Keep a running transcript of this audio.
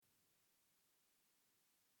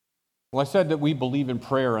Well, I said that we believe in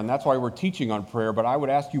prayer, and that's why we're teaching on prayer, but I would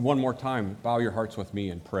ask you one more time, bow your hearts with me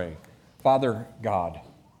and pray. Father God,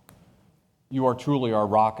 you are truly our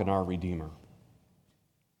rock and our Redeemer.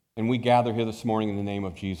 And we gather here this morning in the name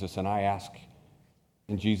of Jesus, and I ask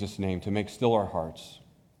in Jesus' name to make still our hearts,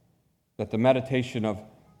 that the meditation of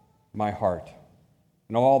my heart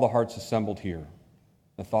and all the hearts assembled here,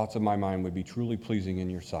 the thoughts of my mind would be truly pleasing in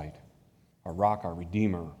your sight. Our rock, our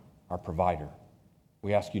Redeemer, our provider.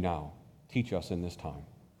 We ask you now, teach us in this time.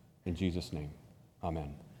 In Jesus' name,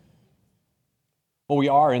 amen. Well, we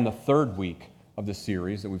are in the third week of the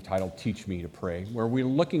series that we've titled Teach Me to Pray, where we're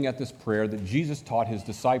looking at this prayer that Jesus taught his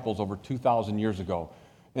disciples over 2,000 years ago.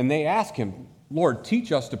 And they asked him, Lord,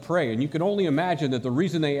 teach us to pray. And you can only imagine that the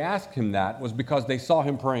reason they asked him that was because they saw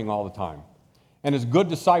him praying all the time. And as good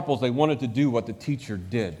disciples, they wanted to do what the teacher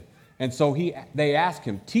did. And so they asked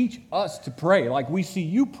him, teach us to pray like we see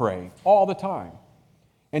you pray all the time.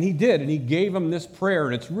 And he did, and he gave them this prayer,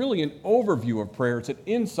 and it's really an overview of prayer. It's an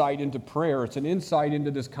insight into prayer. It's an insight into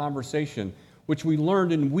this conversation, which we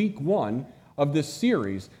learned in week 1 of this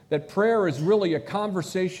series, that prayer is really a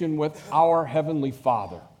conversation with our Heavenly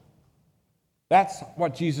Father. That's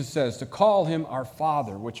what Jesus says, to call him our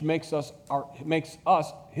Father, which makes us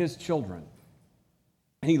his children.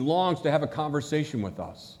 And he longs to have a conversation with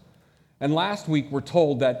us. And last week we're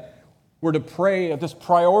told that we're to pray at this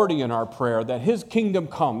priority in our prayer, that his kingdom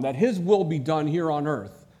come, that his will be done here on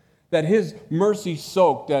earth, that his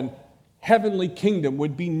mercy-soaked and heavenly kingdom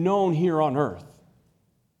would be known here on earth,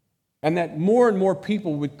 and that more and more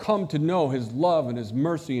people would come to know his love and his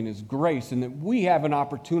mercy and his grace, and that we have an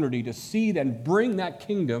opportunity to see and bring that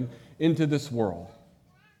kingdom into this world.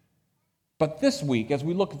 But this week, as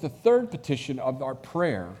we look at the third petition of our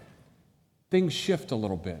prayer, things shift a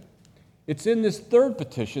little bit. It's in this third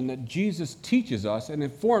petition that Jesus teaches us and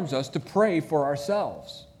informs us to pray for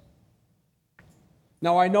ourselves.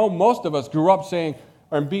 Now, I know most of us grew up saying,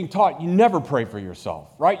 or being taught, you never pray for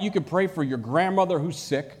yourself, right? You can pray for your grandmother who's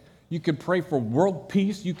sick. You can pray for world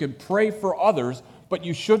peace. You can pray for others, but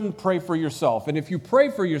you shouldn't pray for yourself. And if you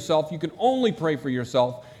pray for yourself, you can only pray for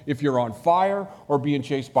yourself if you're on fire or being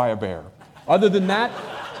chased by a bear. Other than that,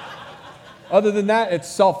 it's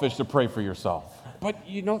selfish to pray for yourself. But,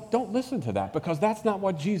 don't listen to that, because that's not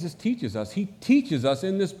what Jesus teaches us. He teaches us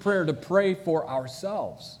in this prayer to pray for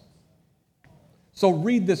ourselves. So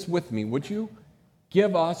read this with me, would you?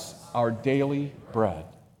 Give us our daily bread.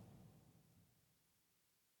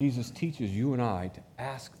 Jesus teaches you and I to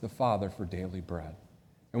ask the Father for daily bread.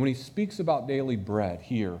 And when he speaks about daily bread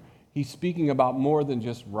here, he's speaking about more than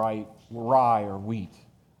just rye or wheat.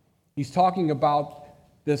 He's talking about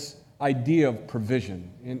this idea of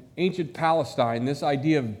provision. In ancient Palestine, this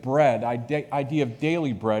idea of bread, idea of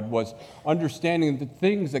daily bread, was understanding the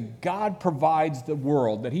things that God provides the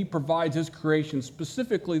world, that he provides his creation,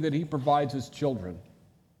 specifically that he provides his children.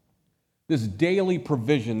 This daily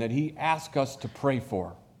provision that he asks us to pray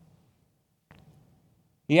for.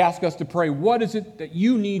 He asks us to pray, what is it that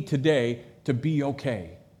you need today to be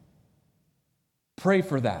okay? Pray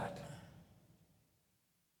for that.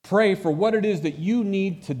 Pray for what it is that you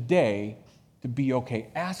need today to be okay.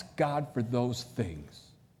 Ask God for those things.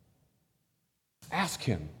 Ask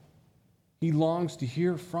him. He longs to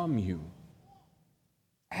hear from you.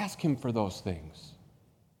 Ask him for those things.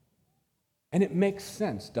 And it makes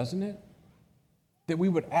sense, doesn't it? That we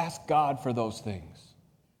would ask God for those things.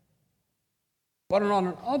 But on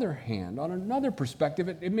another hand, on another perspective,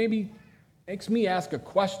 it maybe makes me ask a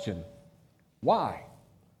question. Why?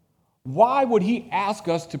 Why would he ask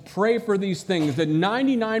us to pray for these things that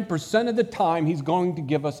 99% of the time he's going to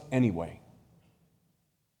give us anyway?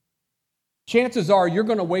 Chances are you're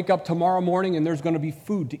going to wake up tomorrow morning and there's going to be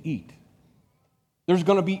food to eat. There's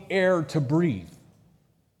going to be air to breathe.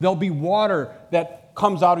 There'll be water that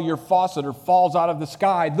comes out of your faucet or falls out of the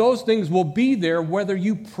sky. Those things will be there whether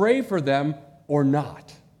you pray for them or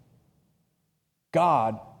not.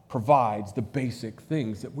 God provides the basic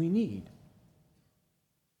things that we need.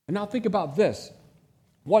 And now think about this.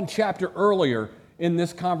 One chapter earlier in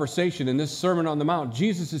this conversation, in this Sermon on the Mount,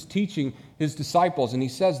 Jesus is teaching his disciples, and he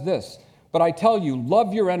says this, "But I tell you,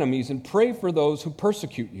 love your enemies and pray for those who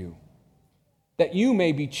persecute you, that you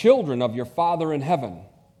may be children of your Father in heaven."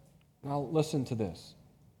 Now listen to this.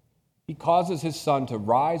 He causes his sun to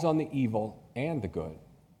rise on the evil and the good.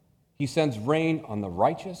 He sends rain on the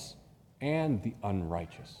righteous and the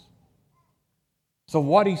unrighteous. So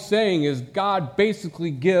what he's saying is God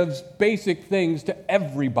basically gives basic things to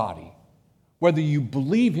everybody, whether you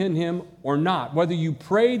believe in him or not, whether you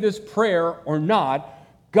pray this prayer or not,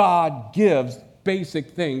 God gives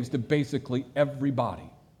basic things to basically everybody.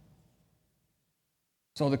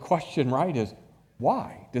 So the question, right, is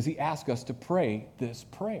why does he ask us to pray this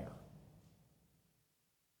prayer?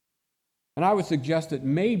 And I would suggest that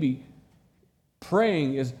maybe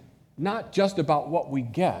praying is not just about what we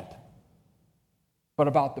get, but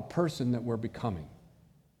about the person that we're becoming.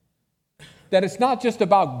 That it's not just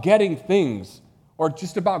about getting things or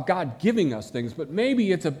just about God giving us things, but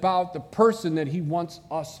maybe it's about the person that he wants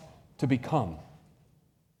us to become.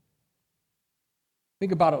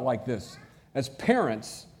 Think about it like this. As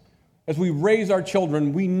parents, as we raise our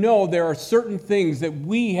children, we know there are certain things that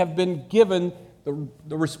we have been given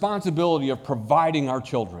the responsibility of providing our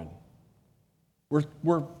children.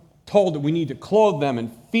 We're told that we need to clothe them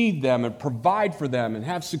and feed them and provide for them and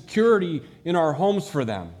have security in our homes for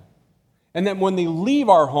them. And that when they leave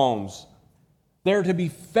our homes, they're to be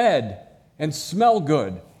fed and smell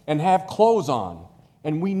good and have clothes on.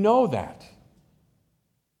 And we know that.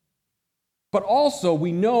 But also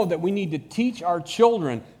we know that we need to teach our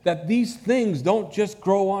children that these things don't just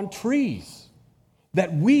grow on trees,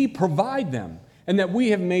 that we provide them, and that we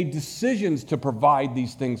have made decisions to provide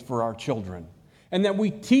these things for our children, and that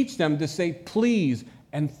we teach them to say please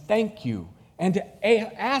and thank you, and to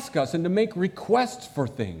ask us and to make requests for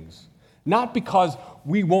things, not because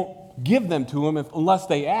we won't give them to them unless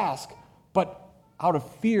they ask, but out of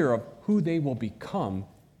fear of who they will become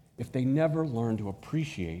if they never learn to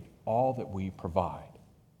appreciate all that we provide.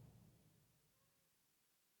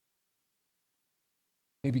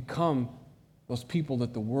 They become those people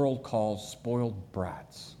that the world calls spoiled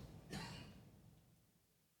brats.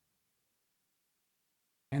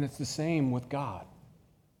 And it's the same with God.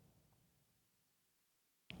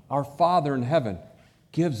 Our Father in heaven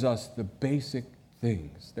gives us the basic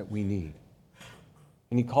things that we need.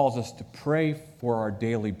 And he calls us to pray for our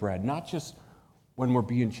daily bread, not just when we're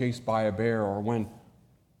being chased by a bear or when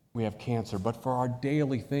we have cancer, but for our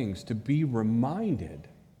daily things, to be reminded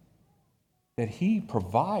that he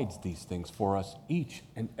provides these things for us each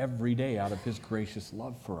and every day out of his gracious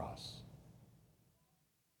love for us.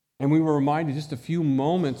 And we were reminded just a few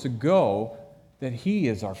moments ago that he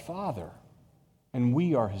is our Father and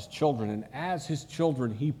we are his children. And as his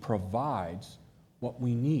children, he provides what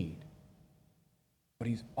we need. But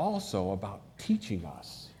he's also about teaching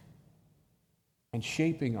us and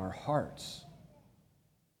shaping our hearts.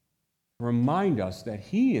 Remind us that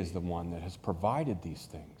he is the one that has provided these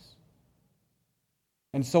things.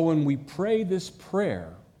 And so when we pray this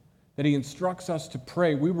prayer that he instructs us to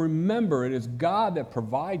pray, we remember it is God that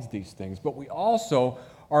provides these things, but we also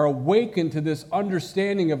are awakened to this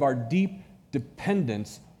understanding of our deep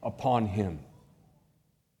dependence upon him.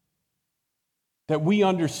 That we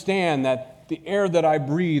understand that the air that I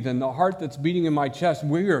breathe and the heart that's beating in my chest,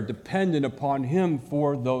 we are dependent upon him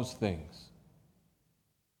for those things.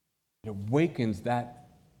 It awakens that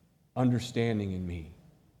understanding in me.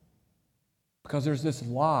 Because there's this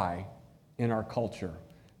lie in our culture.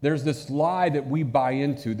 There's this lie that we buy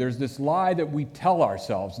into. There's this lie that we tell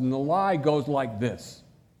ourselves. And the lie goes like this: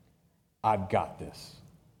 I've got this.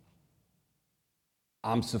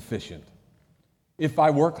 I'm sufficient. If I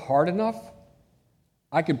work hard enough,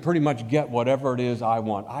 I can pretty much get whatever it is I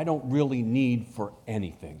want. I don't really need for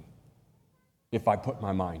anything if I put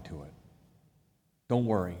my mind to it. Don't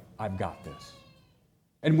worry, I've got this.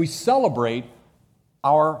 And we celebrate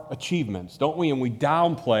our achievements, don't we? And we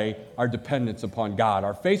downplay our dependence upon God.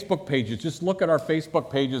 Our Facebook pages, just look at our Facebook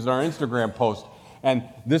pages and our Instagram posts, and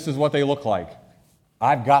this is what they look like.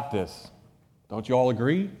 I've got this. Don't you all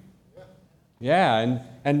agree? Yeah,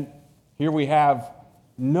 and here we have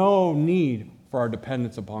no need for our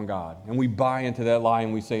dependence upon God. And we buy into that lie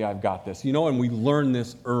and we say, I've got this. You know, and we learn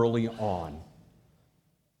this early on.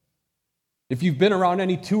 If you've been around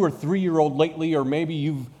any 2 or 3-year-old lately, or maybe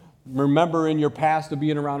you remember in your past of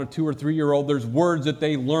being around a 2 or 3-year-old, there's words that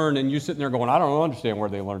they learn, and you're sitting there going, I don't understand where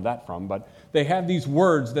they learned that from, but they have these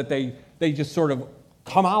words that they just sort of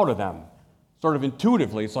come out of them, sort of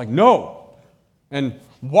intuitively. It's like, no, and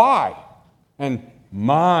why, and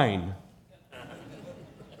mine.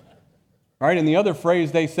 Right? And the other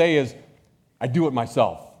phrase they say is, I do it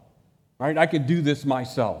myself. Right? I could do this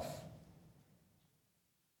myself.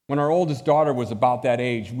 When our oldest daughter was about that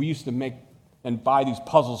age, we used to make and buy these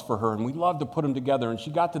puzzles for her, and we loved to put them together. And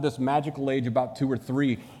she got to this magical age about 2 or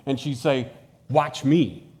 3, and she'd say, watch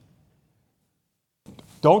me.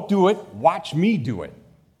 Don't do it, watch me do it.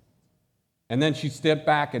 And then she'd step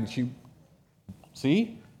back and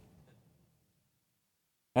see?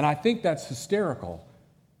 And I think that's hysterical,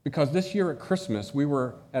 because this year at Christmas, we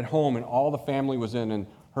were at home and all the family was in, and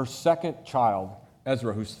her second child,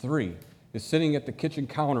 Ezra, who's 3, is sitting at the kitchen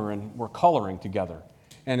counter, and we're coloring together.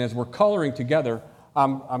 And as we're coloring together,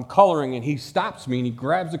 I'm coloring, and he stops me, and he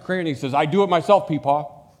grabs the crayon, and he says, "I do it myself,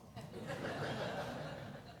 Peepaw."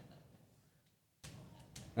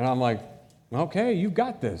 And I'm like, "Okay, you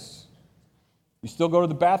got this. You still go to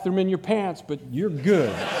the bathroom in your pants, but you're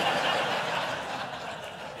good."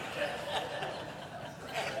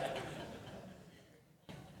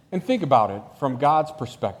 And think about it from God's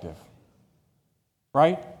perspective,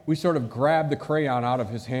 right? We sort of grab the crayon out of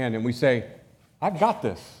his hand and we say, "I've got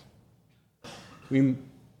this." We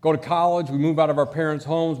go to college, we move out of our parents'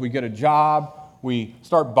 homes, we get a job, we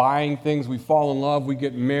start buying things, we fall in love, we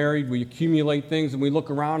get married, we accumulate things, and we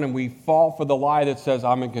look around and we fall for the lie that says,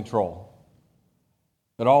 "I'm in control."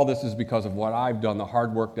 That all this is because of what I've done, the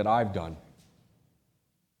hard work that I've done.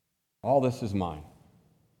 All this is mine.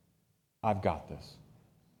 I've got this.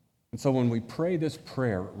 And so when we pray this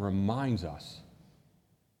prayer, it reminds us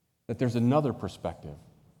that there's another perspective,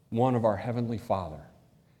 one of our Heavenly Father.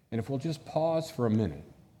 And if we'll just pause for a minute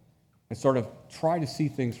and sort of try to see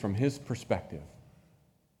things from his perspective,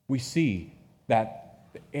 we see that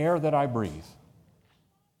the air that I breathe,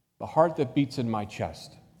 the heart that beats in my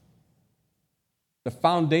chest, the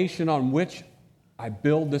foundation on which I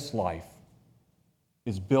build this life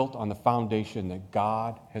is built on the foundation that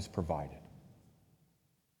God has provided.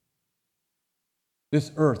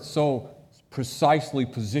 This earth so precisely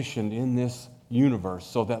positioned in this universe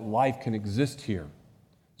so that life can exist here,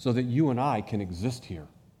 so that you and I can exist here.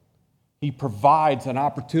 He provides an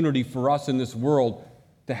opportunity for us in this world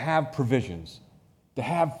to have provisions, to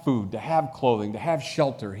have food, to have clothing, to have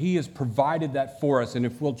shelter. He has provided that for us, and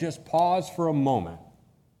if we'll just pause for a moment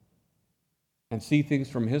and see things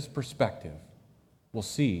from his perspective, we'll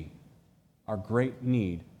see our great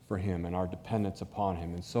need for him and our dependence upon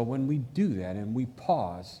him. And so when we do that and we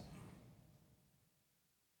pause,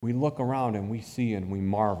 we look around and we see and we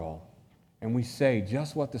marvel and we say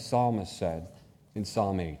just what the psalmist said in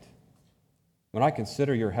Psalm 8. "When I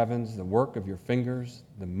consider your heavens, the work of your fingers,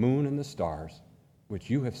 the moon and the stars, which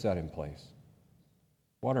you have set in place,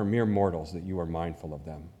 what are mere mortals that you are mindful of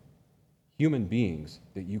them? Human beings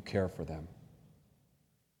that you care for them.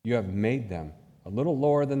 You have made them a little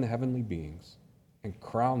lower than the heavenly beings and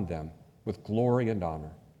crowned them with glory and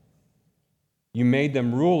honor. You made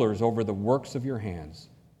them rulers over the works of your hands.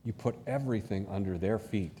 You put everything under their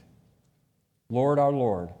feet. Lord, our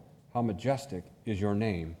Lord, how majestic is your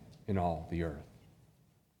name in all the earth."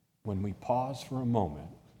 When we pause for a moment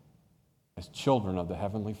as children of the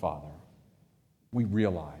Heavenly Father, we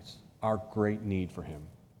realize our great need for him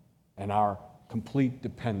and our complete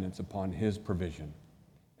dependence upon his provision.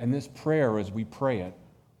 And this prayer, as we pray it,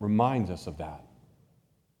 reminds us of that.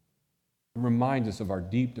 It reminds us of our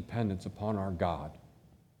deep dependence upon our God,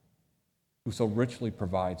 who so richly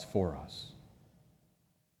provides for us.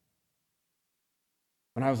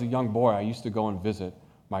 When I was a young boy, I used to go and visit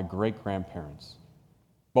my great-grandparents,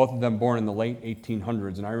 both of them born in the late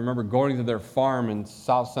 1800s. And I remember going to their farm in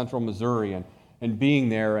south central Missouri and being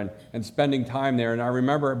there and spending time there. And I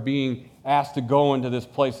remember being asked to go into this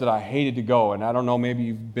place that I hated to go. And I don't know, maybe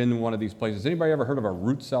you've been in one of these places. Anybody ever heard of a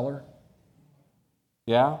root cellar?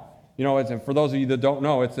 Yeah? You know, for those of you that don't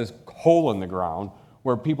know, it's this hole in the ground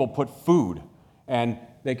where people put food. And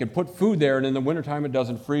they can put food there, and in the wintertime it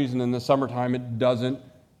doesn't freeze, and in the summertime it doesn't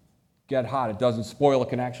get hot. It doesn't spoil. It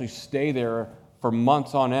can actually stay there for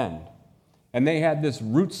months on end. And they had this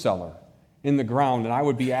root cellar in the ground, and I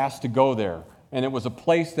would be asked to go there. And it was a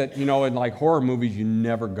place that, you know, in like horror movies, you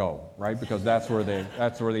never go, right? Because that's where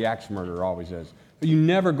the axe murderer always is. But you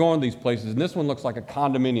never go in these places, and this one looks like a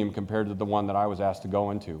condominium compared to the one that I was asked to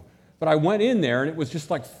go into. But I went in there, and it was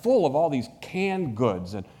just like full of all these canned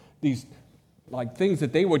goods and these like things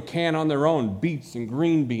that they would can on their own, beets and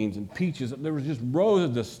green beans and peaches. There was just rows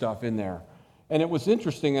of this stuff in there. And it was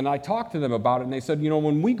interesting, and I talked to them about it, and they said, you know,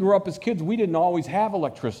 when we grew up as kids, we didn't always have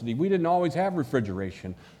electricity. We didn't always have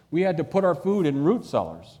refrigeration. We had to put our food in root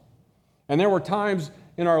cellars. And there were times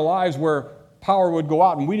in our lives where power would go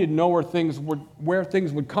out, and we didn't know where things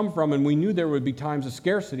would come from, and we knew there would be times of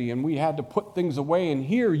scarcity, and we had to put things away, and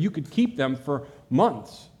here you could keep them for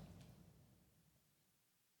months.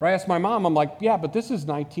 I asked my mom, I'm like, yeah, but this is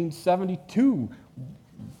 1972.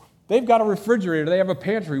 They've got a refrigerator, they have a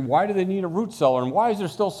pantry. Why do they need a root cellar? And why is there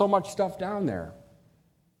still so much stuff down there?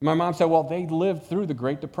 My mom said, well, they lived through the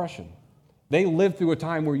Great Depression. They lived through a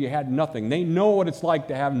time where you had nothing. They know what it's like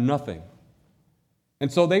to have nothing.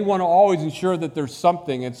 And so they want to always ensure that there's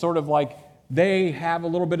something. It's sort of like they have a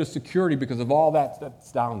little bit of security because of all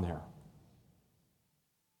that's down there.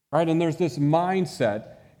 Right? And there's this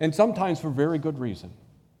mindset, and sometimes for very good reason,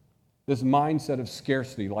 this mindset of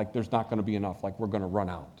scarcity, like there's not going to be enough, like we're going to run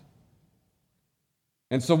out.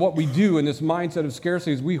 And so what we do in this mindset of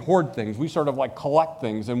scarcity is we hoard things. We sort of like collect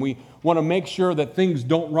things, and we want to make sure that things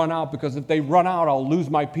don't run out, because if they run out, I'll lose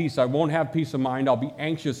my peace. I won't have peace of mind. I'll be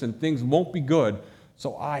anxious, and things won't be good.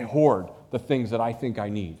 So I hoard the things that I think I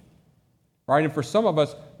need. Right? And for some of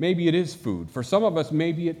us, maybe it is food. For some of us,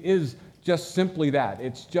 maybe it is just simply that.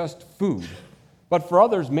 It's just food. But for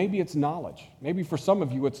others, maybe it's knowledge. Maybe for some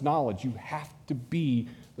of you, it's knowledge. You have to be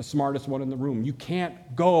the smartest one in the room. You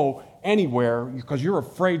can't go anywhere because you're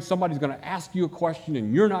afraid somebody's going to ask you a question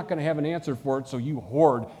and you're not going to have an answer for it, so you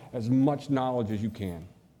hoard as much knowledge as you can.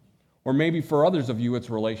 Or maybe for others of you, it's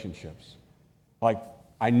relationships. Like,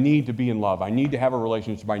 I need to be in love. I need to have a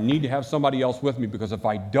relationship. I need to have somebody else with me, because if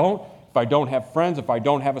I don't have friends, if I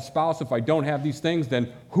don't have a spouse, if I don't have these things,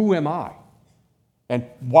 then who am I? And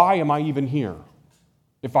why am I even here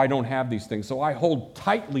if I don't have these things? So I hold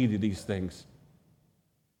tightly to these things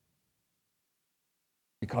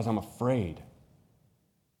because I'm afraid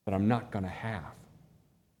that I'm not going to have,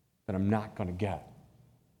 that I'm not going to get.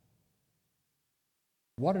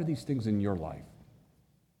 What are these things in your life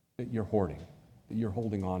that you're hoarding, that you're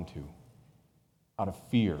holding on to out of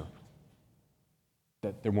fear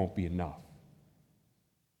that there won't be enough?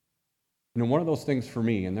 You know, one of those things for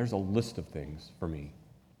me, and there's a list of things for me,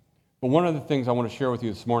 but one of the things I want to share with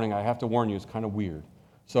you this morning, I have to warn you, is kind of weird.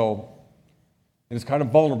 And it's kind of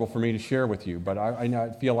vulnerable for me to share with you, but I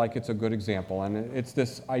feel like it's a good example, and it's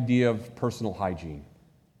this idea of personal hygiene.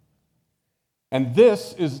 And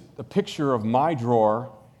this is a picture of my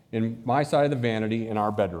drawer in my side of the vanity in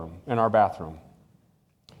our bathroom.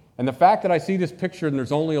 And the fact that I see this picture and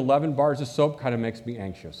there's only 11 bars of soap kind of makes me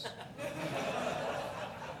anxious.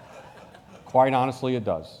 Quite honestly, it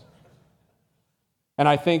does. And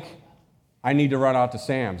I think I need to run out to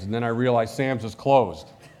Sam's, and then I realize Sam's is closed.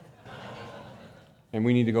 And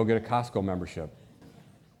we need to go get a Costco membership.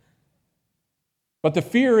 But the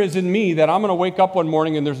fear is in me that I'm going to wake up one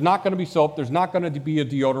morning and there's not going to be soap, there's not going to be a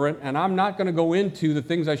deodorant, and I'm not going to go into the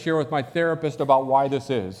things I share with my therapist about why this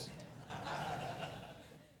is.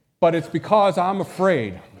 But it's because I'm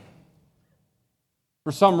afraid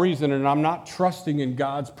for some reason, and I'm not trusting in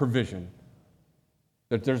God's provision,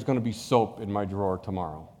 that there's going to be soap in my drawer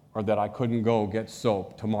tomorrow, or that I couldn't go get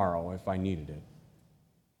soap tomorrow if I needed it.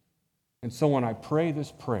 And so when I pray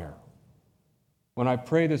this prayer,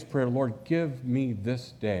 Lord, give me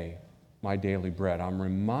this day my daily bread, I'm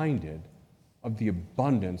reminded of the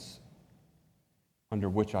abundance under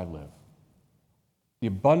which I live. The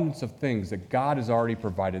abundance of things that God has already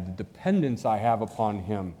provided, the dependence I have upon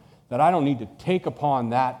Him, that I don't need to take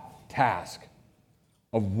upon that task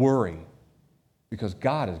of worry, because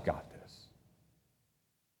God has got this.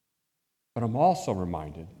 But I'm also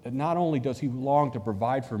reminded that not only does He long to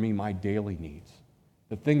provide for me my daily needs,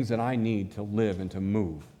 the things that I need to live and to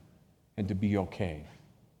move and to be okay,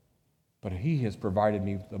 but He has provided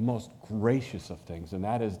me the most gracious of things, and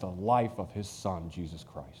that is the life of His Son, Jesus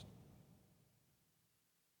Christ,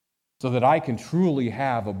 so that I can truly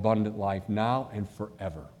have abundant life now and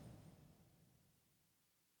forever.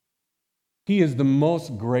 He is the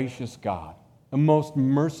most gracious God, the most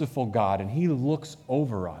merciful God, and He looks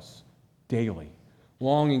over us daily,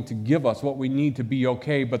 longing to give us what we need to be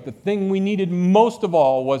okay. But the thing we needed most of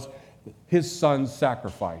all was His Son's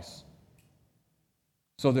sacrifice,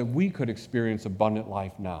 so that we could experience abundant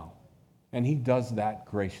life now. And He does that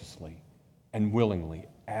graciously and willingly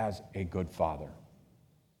as a good Father,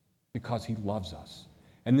 because He loves us.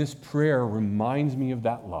 And this prayer reminds me of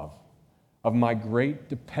that love, of my great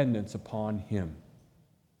dependence upon Him.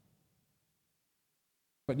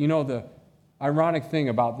 But you know, the ironic thing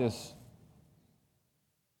about this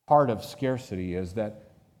heart of scarcity is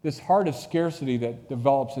that this heart of scarcity that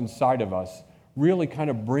develops inside of us really kind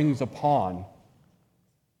of brings upon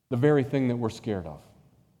the very thing that we're scared of.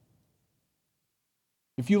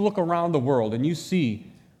 If you look around the world and you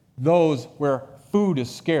see those where food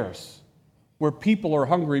is scarce, where people are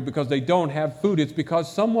hungry because they don't have food, it's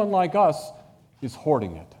because someone like us is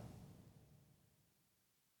hoarding it.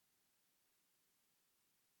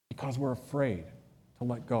 Because we're afraid to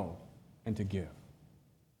let go and to give.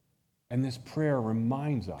 And this prayer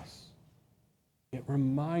reminds us,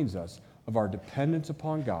 of our dependence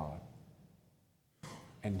upon God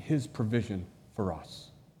and His provision for us.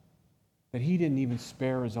 That He didn't even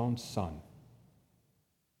spare His own Son.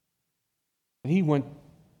 That He went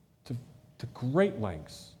to great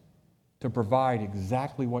lengths to provide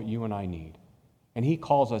exactly what you and I need. And He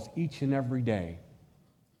calls us each and every day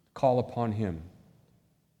to call upon Him.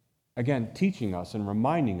 Again, teaching us and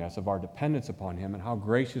reminding us of our dependence upon Him and how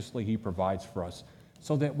graciously He provides for us,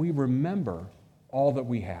 so that we remember all that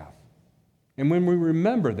we have. And when we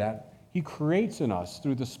remember that, He creates in us,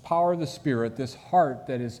 through this power of the Spirit, this heart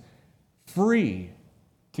that is free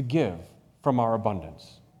to give from our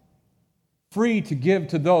abundance, free to give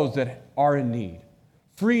to those that are in need,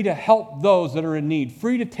 free to help those that are in need,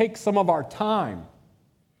 free to take some of our time,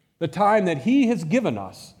 the time that He has given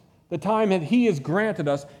us, the time that He has granted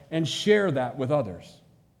us, and share that with others,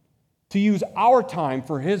 to use our time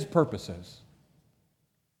for His purposes.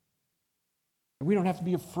 We don't have to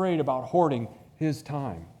be afraid about hoarding His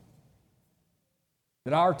time,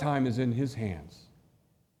 that our time is in His hands.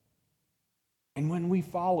 And when we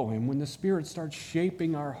follow Him, when the Spirit starts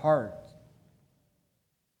shaping our hearts,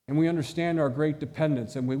 and we understand our great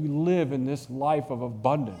dependence, and we live in this life of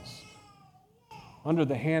abundance under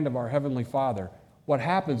the hand of our Heavenly Father, what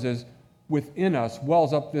happens is within us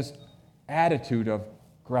wells up this attitude of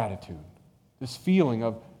gratitude, this feeling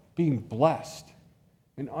of being blessed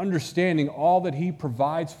and understanding all that He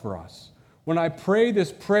provides for us. When I pray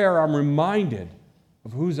this prayer, I'm reminded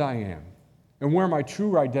of whose I am and where my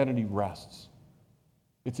true identity rests.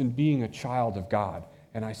 It's in being a child of God.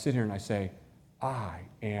 And I sit here and I say, I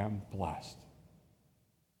am blessed.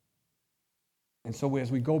 And so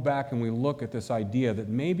as we go back and we look at this idea that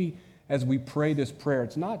maybe as we pray this prayer,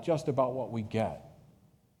 it's not just about what we get,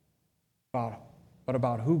 but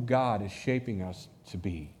about who God is shaping us to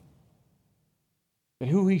be. That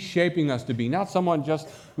who He's shaping us to be, not someone just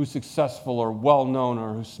who's successful or well-known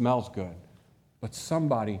or who smells good, but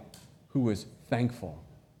somebody who is thankful,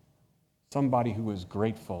 somebody who is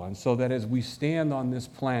grateful. And so that as we stand on this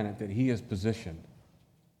planet that He has positioned,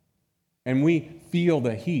 and we feel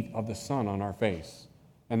the heat of the sun on our face,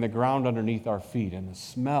 and the ground underneath our feet, and the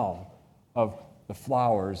smell of the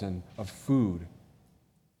flowers and of food,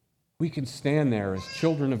 we can stand there as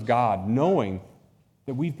children of God, knowing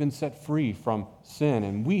that we've been set free from sin,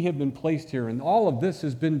 and we have been placed here, and all of this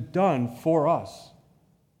has been done for us.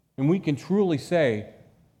 And we can truly say,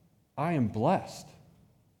 I am blessed.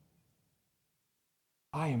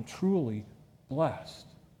 I am truly blessed.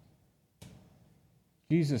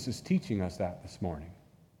 Jesus is teaching us that this morning.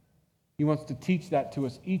 He wants to teach that to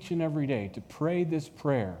us each and every day, to pray this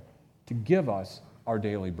prayer, to give us our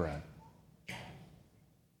daily bread.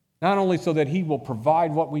 Not only so that He will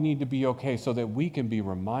provide what we need to be okay, so that we can be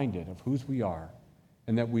reminded of whose we are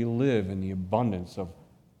and that we live in the abundance of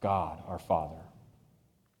God, our Father.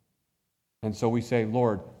 And so we say,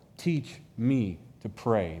 Lord, teach me to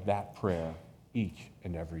pray that prayer each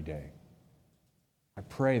and every day. I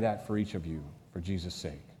pray that for each of you, for Jesus'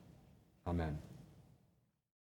 sake. Amen.